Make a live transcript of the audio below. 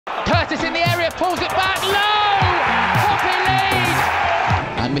Curtis in the area, pulls it back, Lowe! Pompey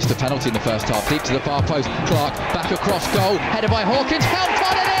lead! And missed a penalty in the first half, deep to the far post. Clark back across goal, headed by Hawkins, helped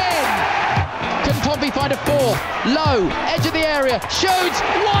on it in! Can Pompey find a fourth? Lowe, edge of the area, shoots,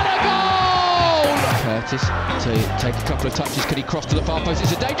 what a goal! Curtis to take a couple of touches, can he cross to the far post?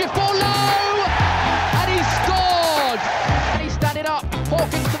 It's a dangerous ball, Lowe! And he scored! And he's standing up,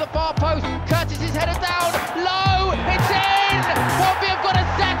 Hawkins to the far post, Curtis is headed down, Lowe, it's in! Pompey have got a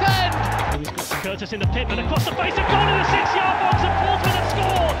second! Curtis in the pit, but across the face of goal in the 6-yard box, and Portsmouth have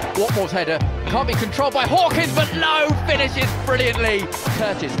scored! Watmore's header can't be controlled by Hawkins, but Lowe finishes brilliantly.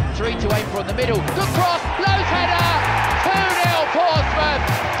 Curtis, 3 to aim for in the middle. Good cross, Lowe's header! 2-0 Portsmouth,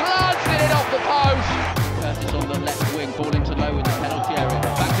 glancing it off the post. Curtis on the left wing, ball into Lowe in the penalty area.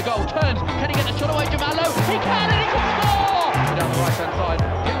 Back to goal, turns, can he get the shot away? Jamal Lowe, he can and he can score! Down the right hand side,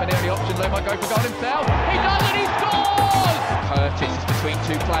 get the only option, Lowe might go for goal himself. He does and he scores! Curtis is between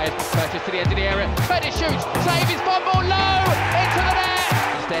two players, Curtis to the edge of the area, Curtis shoots, save his fumble, Lowe into the net!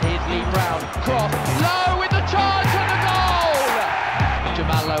 Instead here's Lee Brown, cross, Lowe with the charge and the goal!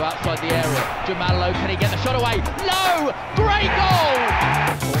 Jamal Lowe outside the area, Jamal Lowe, can he get the shot away? Lowe, great goal!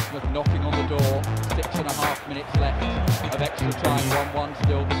 Portsmouth knocking on the door, 6.5 minutes left of extra time, 1-1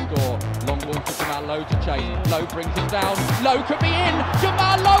 still the score. Long ball for Jamal Lowe to chase, Lowe brings it down, Lowe could be in,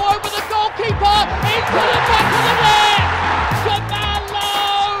 Jamal Lowe over the goalkeeper, into the back of the net! Jamal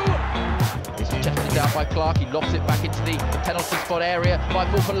Lowe! It's chested down by Clark, he lobs it back into the penalty spot area, by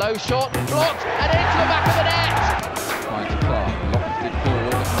ball for Lowe, shot, blocked, and into the back of the net! Trying to Clark, lofts it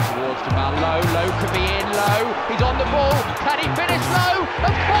forward, looking towards Jamal Lowe, Lowe could be in, Lowe, he's on the ball, can he finish Lowe?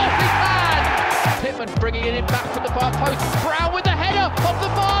 Of course he can! Pittman bringing it in back from the far post, Brown with the header off the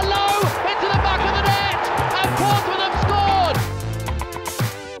bar, Lowe!